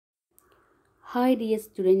Hi dear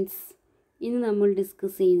students, ഇന്ന് നമ്മൾ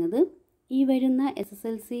discuss ചെയ്യുന്നത് ഈ വരുന്ന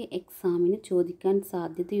SSLC എക്സാമിന് ചോദിക്കാൻ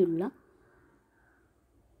സാധ്യതയുള്ള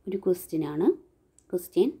ഒരു ക്വസ്റ്റ്യനാണ്.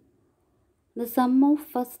 The sum of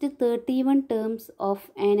first 31 terms of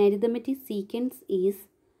an arithmetic sequence is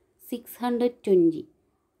 620.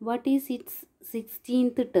 What is its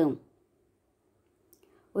 16th term?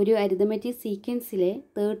 ഒരു അരിതമെറ്റിക് സീക്വൻസിലെ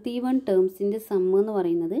 31 ടേംസിൻ്റെ സമ്മ് എന്ന്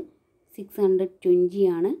പറയുന്നത് 620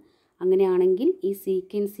 ആണ്. അങ്ങനെയാണെങ്കിൽ ഈ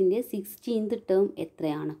സീക്വൻസിൻ്റെ 16th ടേം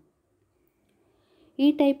എത്രയാണ്? ഈ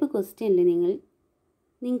ടൈപ്പ് ക്വസ്റ്റ്യനിൽ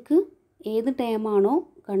നിങ്ങൾക്ക് ഏത് ടേമാണോ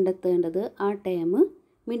കണ്ടെത്തേണ്ടത് ആ ടേം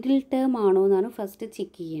മിഡിൽ ടേം ആണോ എന്നാണ് ഫസ്റ്റ്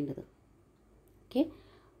ചെക്ക് ചെയ്യേണ്ടത്. ഓക്കെ,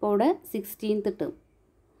 അപ്പോൾ അവിടെ 16th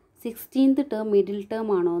ടേം മിഡിൽ ടേം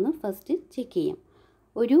ആണോ എന്ന് ഫസ്റ്റ് ചെക്ക് ചെയ്യാം.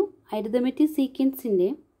 ഒരു അരിതമെറ്റിക് സീക്വൻസിൻ്റെ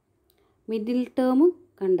മിഡിൽ ടേം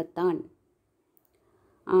കണ്ടെത്താൻ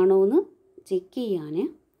ആണോ എന്ന് ചെക്ക് ചെയ്യാൻ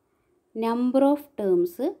number of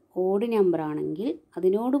terms odd number ആണെങ്കിൽ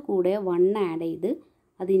അതിനോട് കൂടെ 1 ആഡ് ചെയ്ത്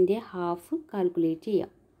അതിൻ്റെ ഹാഫ് കാൽക്കുലേറ്റ് ചെയ്യാം.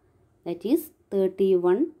 That is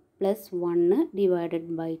 31 + 1 divided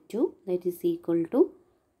by 2 that is equal to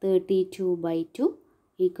 32/2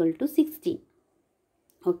 equal to 16.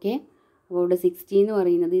 Okay, അപ്പോൾ ഇവിടെ 16 എന്ന്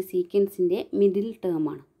പറയുന്നത് ഈ സീക്വൻസിൻ്റെ മിഡിൽ ടേം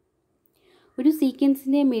ആണ്. ഒരു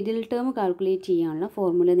സീക്വൻസിൻ്റെ മിഡിൽ ടേം കാൽക്കുലേറ്റ് ചെയ്യാനുള്ള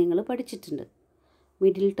ഫോർമുല നിങ്ങൾ പഠിച്ചിട്ടുണ്ട്.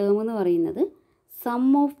 മിഡിൽ ടേം എന്ന് പറയുന്നത് some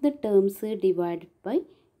of the terms divided by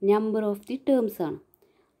number of the terms ആണ്.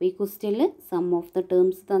 അപ്പോൾ ഈ ക്വസ്റ്റ്യനിൽ സം ഓഫ് ദ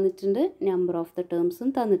ടേംസ് തന്നിട്ടുണ്ട്, നമ്പർ ഓഫ് ദ ടേംസും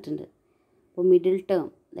തന്നിട്ടുണ്ട്. അപ്പോൾ middle term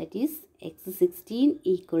that is x16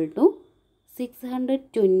 equal to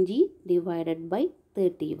 620 divided by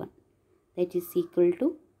 31 that is equal to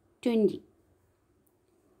 20.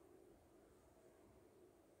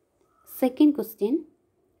 Second question,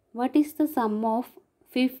 what is the sum of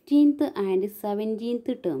 15th and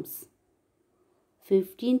 17th terms?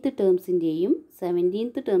 15th ടേംസിൻ്റെയും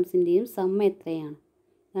 17th ടേംസിൻ്റെയും some എത്രയാണ്?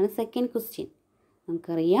 ഇതാണ് second question.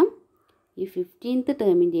 നമുക്കറിയാം ഈ 15th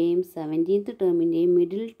ടേമിൻ്റെയും 17th ടേമിൻ്റെയും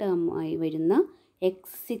middle term ആയി വരുന്ന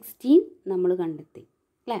x16 നമ്മൾ കണ്ടെത്തി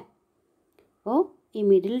അല്ലേ? അപ്പോൾ ഈ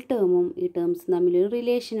മിഡിൽ ടേമും ഈ ടേംസും തമ്മിലൊരു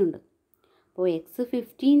റിലേഷനുണ്ട്. അപ്പോൾ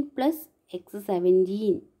x15 +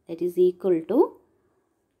 x17 that is equal to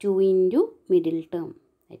 2 into middle term,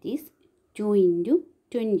 that is 2 into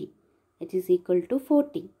 20 that is equal to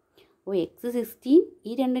 40. അപ്പോൾ x16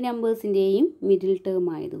 ഈ രണ്ട് നമ്പേഴ്സിൻ്റെയും മിഡിൽ ടേം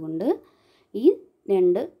ആയതുകൊണ്ട് ഈ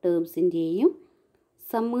രണ്ട് ടേംസിൻ്റെയും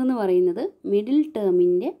സം എന്ന് പറയുന്നത് മിഡിൽ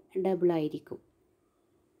ടേമിൻ്റെ ഡബിൾ ആയിരിക്കും.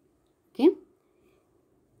 Okay,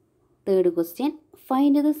 third question,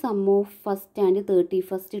 find the sum of first and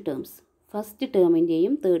 31st terms. First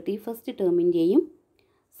ടേമിൻ്റെയും 31st ടേമിൻ്റെയും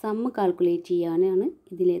sum calculate ചെയ്യാനാണ്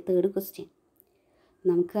ഇതിലെ തേർഡ് ക്വസ്റ്റ്യൻ.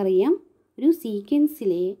 നമുക്കറിയാം ഒരു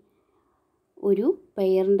സീക്വൻസിലെ ഒരു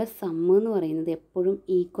പെയറിൻ്റെ സമ്മ് എന്ന് പറയുന്നത് എപ്പോഴും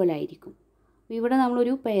ഈക്വൽ ആയിരിക്കും. ഇവിടെ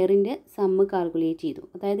നമ്മളൊരു പെയറിൻ്റെ സമ്മ് കാൽക്കുലേറ്റ് ചെയ്തു,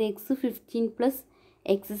 അതായത് x15 +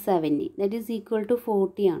 x70 that is equal to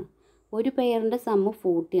 40 ആണ്. ഒരു പെയറിൻ്റെ സമ്മ്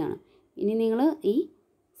 40 ആണ്. ഇനി നിങ്ങൾ ഈ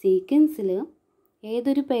സീക്വൻസിൽ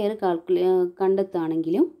ഏതൊരു പെയർ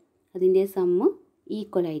കണ്ടെത്തുകയാണെങ്കിലും അതിൻ്റെ സമ്മ്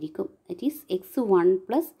ഈക്വൽ ആയിരിക്കും. That is x1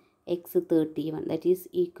 + x31 that is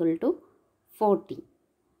equal to 40.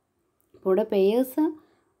 അപ്പോൾ ഇവിടെ പെയേഴ്സ്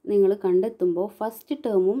നിങ്ങൾ കണ്ടെത്തുമ്പോൾ ഫസ്റ്റ്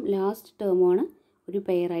ടേമും ലാസ്റ്റ് ടേമുമാണ് ഒരു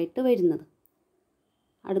പെയറായിട്ട് വരുന്നത്.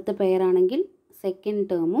 അടുത്ത പെയറാണെങ്കിൽ സെക്കൻഡ്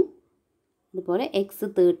ടേമും അതുപോലെ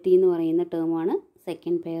x30 എന്ന് പറയുന്ന ടേമാണ്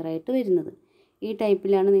സെക്കൻഡ് പെയറായിട്ട് വരുന്നത്. ഈ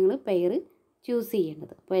ടൈപ്പിലാണ് നിങ്ങൾ പെയർ ചൂസ്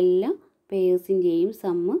ചെയ്യേണ്ടത്. അപ്പോൾ എല്ലാ പെയേഴ്സിൻ്റെയും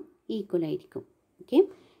സമ്മ് ഈക്വൽ ആയിരിക്കും. ഓക്കെ,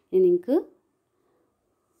 ഇനി നിങ്ങൾക്ക്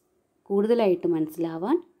കൂടുതലായിട്ട്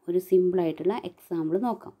മനസ്സിലാവാൻ ഒരു സിമ്പിളായിട്ടുള്ള എക്സാമ്പിൾ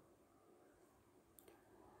നോക്കാം.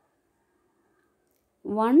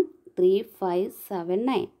 1 3 5 7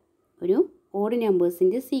 9 ഒരു ഓഡ്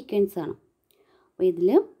നമ്പേഴ്സിൻ്റെ സീക്വൻസ് ആണ്. അപ്പോൾ ഇതിൽ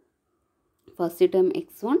first term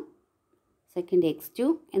x1 second x2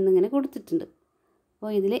 എന്നിങ്ങനെ കൊടുത്തിട്ടുണ്ട്.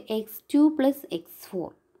 അപ്പോൾ ഇതിൽ x2 + x4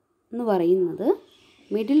 എന്ന് പറയുന്നത്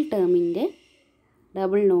മിഡിൽ ടേമിൻ്റെ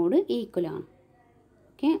ഡബിൾ നോഡ് ഈക്വൽ ആണ്.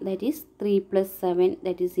 Okay, that is 3 + 7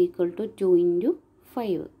 that is equal to 2 into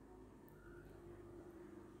 5.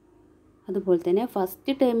 അതുപോലെ തന്നെ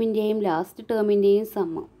ഫസ്റ്റ് ടേമിൻ്റെയും ലാസ്റ്റ് ടേമിൻ്റെയും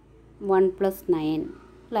സമ്മ് 1 + 9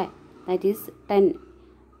 അല്ലേ, ദാറ്റ് ഈസ് 10.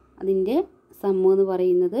 അതിൻ്റെ സമ്മ് എന്ന്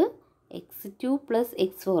പറയുന്നത് x2 +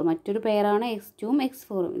 x4 മറ്റൊരു പെയറാണ് x2ഉം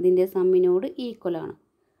x4ഉം ഇതിൻ്റെ സമ്മിനോട് ഈക്വൽ ആണ്.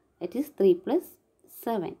 That is 3 +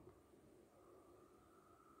 7.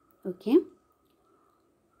 ഓക്കെ,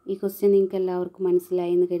 ഈ ക്വസ്റ്റ്യൻ നിങ്ങൾക്ക് എല്ലാവർക്കും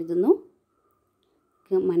മനസ്സിലായി എന്ന് കരുതുന്നു.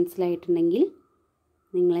 മനസ്സിലായിട്ടുണ്ടെങ്കിൽ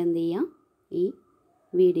നിങ്ങൾ എന്ത് ചെയ്യുക, ഈ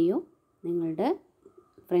വീഡിയോ നിങ്ങളുടെ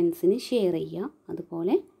ഫ്രണ്ട്സിന് ഷെയർ ചെയ്യുക.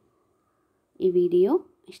 അതുപോലെ ഈ വീഡിയോ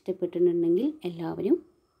ഇഷ്ടപ്പെട്ടിട്ടുണ്ടെങ്കിൽ എല്ലാവരും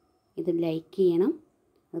ഇത് ലൈക്ക് ചെയ്യണം,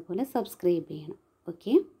 അതുപോലെ സബ്സ്ക്രൈബ് ചെയ്യണം.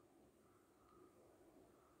 ഓക്കെ.